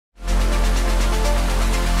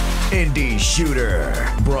Indie Shooter,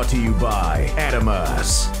 brought to you by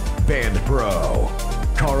Adamus, Band Pro,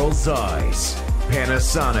 Carl Zeiss,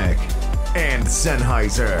 Panasonic, and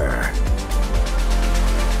Sennheiser.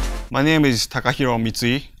 My name is Takahiro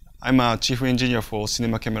Mitsui. I'm a chief engineer for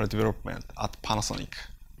cinema camera development at Panasonic.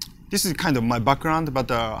 This is kind of my background, but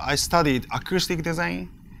I studied acoustic design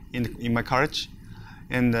in my college.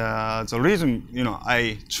 And the reason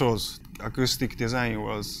I chose acoustic design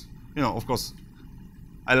was, of course,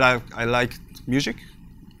 I like music,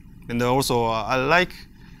 and also I like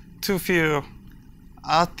to feel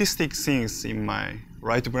artistic things in my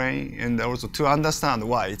right brain, and also to understand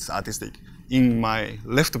why it's artistic in my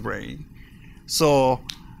left brain. So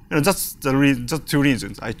that's just two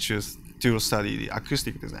reasons I chose to study the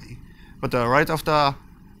acoustic design. But right after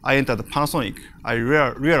I entered Panasonic, I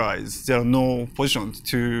realized there are no positions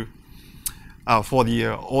for the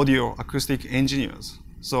audio acoustic engineers.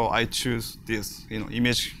 So I choose this,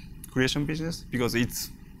 image creation business because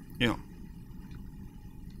it's,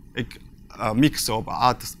 a mix of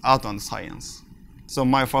art and science. So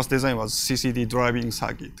my first design was CCD driving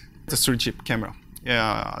circuit, the 3-chip camera.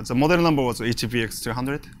 Yeah, the model number was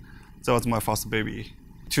HVX200. That was my first baby.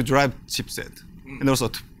 To drive chipset, and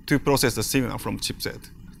also to process the signal from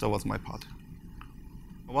chipset. That was my part.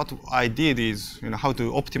 What I did is, how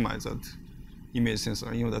to optimize that image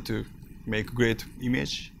sensor in order to make great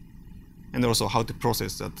image, and also how to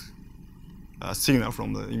process that signal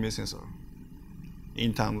from the image sensor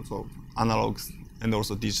in terms of analog and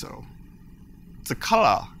also digital. The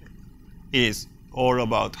color is all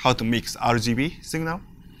about how to mix RGB signal.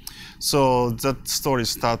 So that story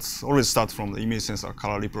always starts from the image sensor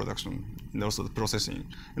color reproduction and also the processing.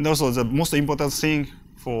 And also the most important thing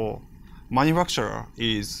for manufacturer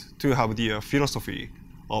is to have the philosophy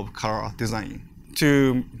of color design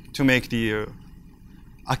to make the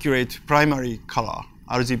accurate primary color,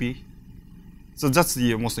 RGB. So that's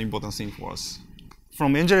the most important thing for us.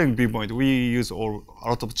 From engineering viewpoint, we use a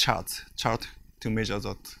lot of chart to measure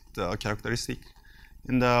the characteristic.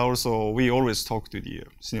 And also, we always talk to the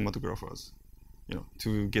cinematographers,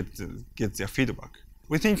 to get their feedback.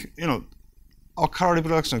 We think, our color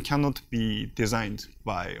reproduction cannot be designed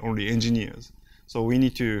by only engineers. So we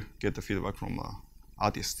need to get the feedback from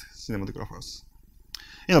artists, cinematographers.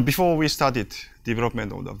 Before we started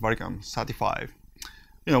development of the Varicam 35,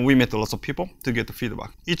 we met lots of people to get the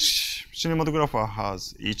feedback. Each cinematographer had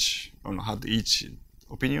each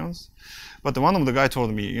opinions. But one of the guys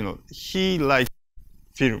told me, he liked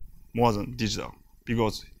film more than digital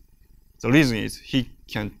because the reason is he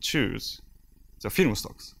can choose the film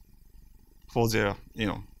stocks for their,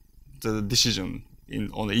 the decision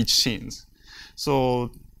on each scenes.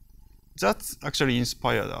 So that actually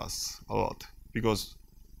inspired us a lot because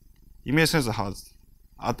image sensor has,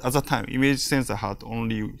 at that time, image sensor had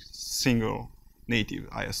only single native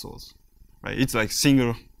ISOs, right? It's like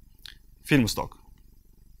single film stock.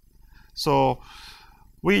 So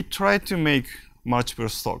we tried to make multiple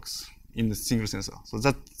stocks in the single sensor. So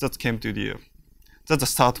that came to that's the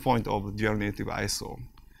start point of dual native ISO.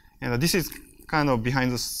 And this is kind of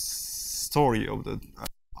behind the story of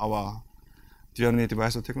our dual native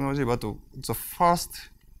ISO technology, but the first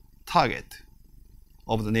target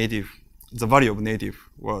of the value of native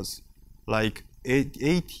was like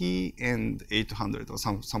 80 and 800 or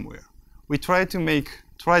somewhere. We tried to make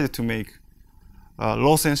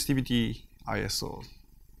low sensitivity ISOs.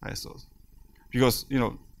 Because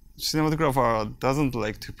cinematographer doesn't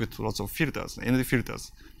like to put lots of filters, ND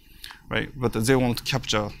filters, right? But they want to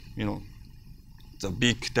capture, the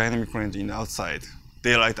big dynamic range in outside,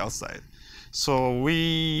 daylight outside. So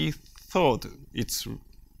we thought it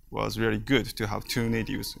was really good to have two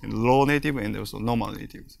natives, low native and also normal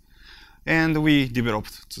natives. And we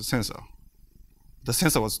developed the sensor. The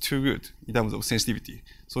sensor was too good in terms of sensitivity.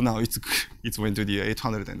 So now it went to the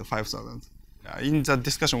 800 and 5000. In that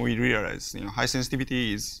discussion, we realized high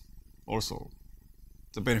sensitivity is also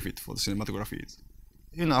the benefit for the cinematography.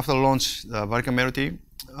 After launch the Varicam LT,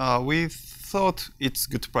 we thought it's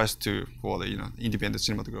good price for the independent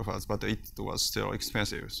cinematographers, but it was still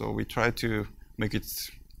expensive. So we tried to make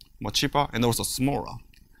it more cheaper and also smaller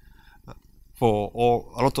for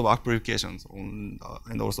a lot of applications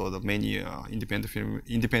and also the many independent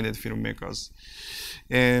filmmakers.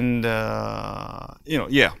 And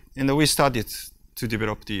and we started to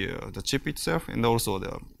develop the chip itself and also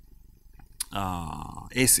the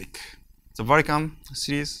ASIC. The Varicam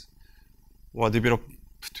series were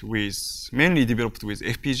mainly developed with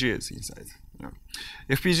FPGAs inside.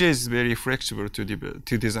 FPGA is very flexible to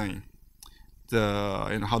design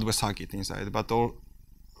the hardware circuit inside, but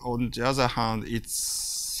on the other hand,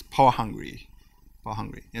 it's power hungry. power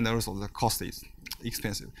hungry, and also the cost is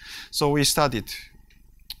expensive. So we started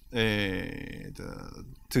to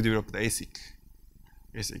develop the ASIC,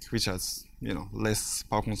 which has less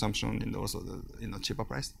power consumption and also the cheaper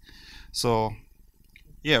price. So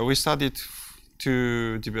yeah, we started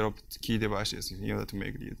to develop key devices in order to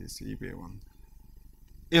make this EVA1.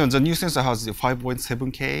 The new sensor has the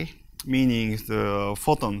 5.7K, meaning the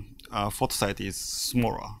photo size is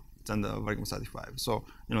smaller than the Varicam 35. So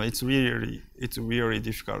it's really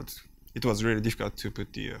difficult. It was really difficult to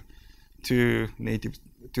put the two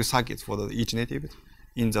circuits for each native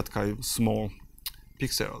in that kind of small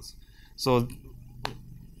pixels. So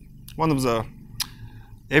one of the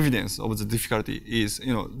evidence of the difficulty is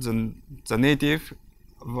the native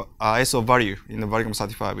ISO value in the Varicam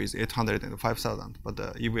 35 is 805,000, but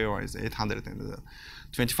the EVA1 is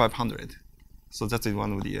 825,000. So that's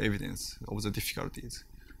one of the evidence of the difficulties.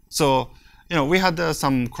 So we had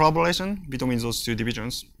some collaboration between those two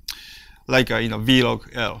divisions, like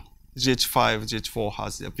Vlog L. GH5, GH4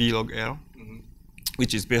 has the Vlog L,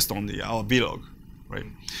 which is based on our Vlog, right?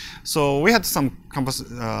 So we had some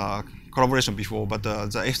collaboration before, but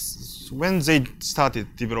when they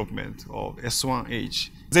started development of S1H,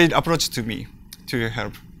 they approached to me to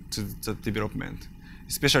help to the development,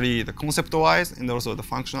 especially the concept-wise and also the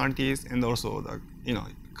functionalities and also the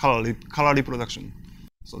color reproduction.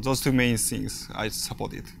 So those two main things I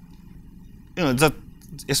supported. That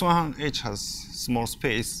S1H has small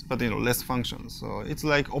space, but less functions. So it's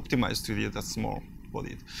like optimized to that small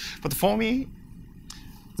body. But for me,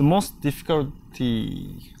 the most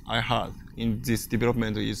difficulty I had in this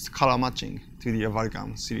development is color matching to the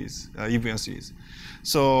Varicam series, EVA1 series.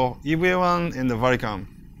 So EVA1 and the Varicam,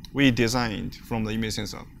 we designed from the image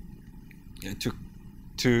sensor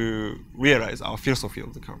to realize our philosophy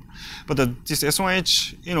of the color. But this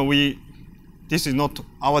S1H, this is not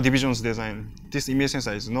our division's design. This image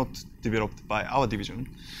sensor is not developed by our division.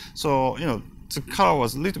 So the color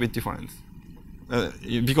was a little bit different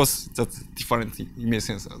because that's different image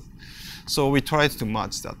sensors. So we tried to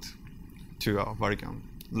match that to our Varicam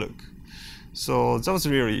look. So that was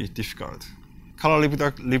really difficult. Color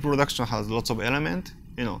reproduction has lots of elements.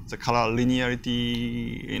 The color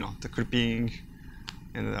linearity, the clipping,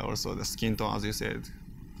 and also the skin tone, as you said,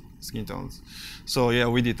 skin tones. So yeah,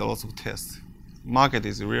 we did a lot of tests. Market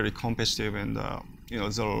is really competitive, and there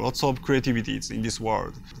are lots of creativities in this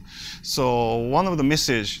world. So one of the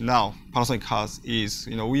message now Panasonic has is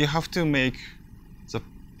we have to make the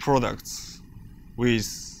products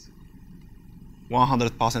with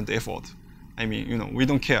 100% effort. I mean, we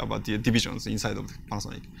don't care about the divisions inside of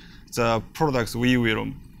Panasonic. The products we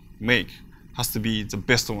will make has to be the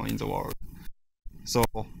best one in the world. So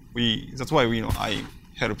that's why I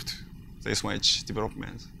helped the S1H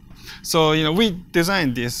development. So we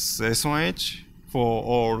designed this S1H for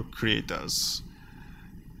all creators.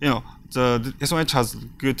 The S1H has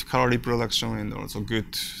good color reproduction and also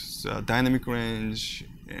good dynamic range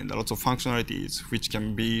and lots of functionalities which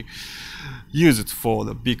can be used for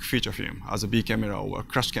the big feature film as a B camera or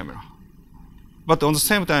crash camera. But on the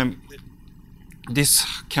same time, this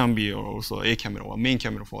can be also a camera or main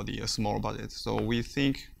camera for the small budget. So we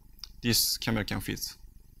think this camera can fit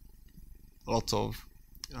lots of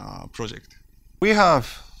project. We have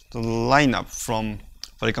the lineup from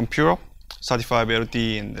Varicam Pure, 35 LT,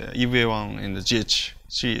 and the EVA1 and the GH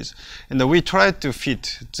series. And we tried to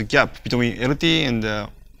fit the gap between LT and the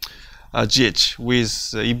GH with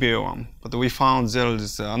EVA1, but we found there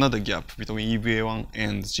is another gap between EVA1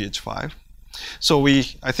 and GH5. So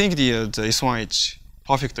I think the S1H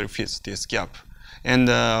perfectly fits this gap, and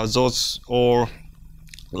those all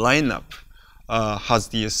lineup has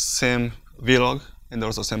the same Vlog and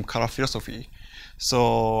also same color philosophy.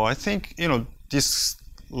 So I think this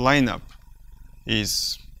lineup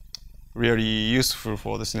is really useful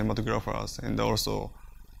for the cinematographers, and also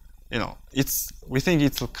we think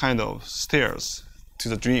it's kind of stairs to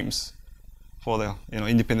the dreams for the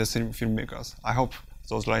independent filmmakers. I hope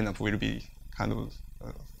those lineup will be kind of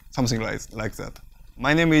something like that.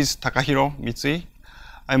 My name is Takahiro Mitsui.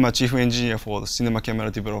 I'm a chief engineer for the cinema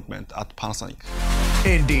camera development at Panasonic.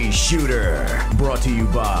 Indie Shooter, brought to you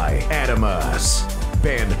by Adamus,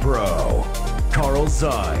 Band Pro, Carl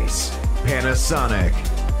Zeiss, Panasonic,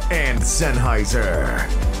 and Sennheiser.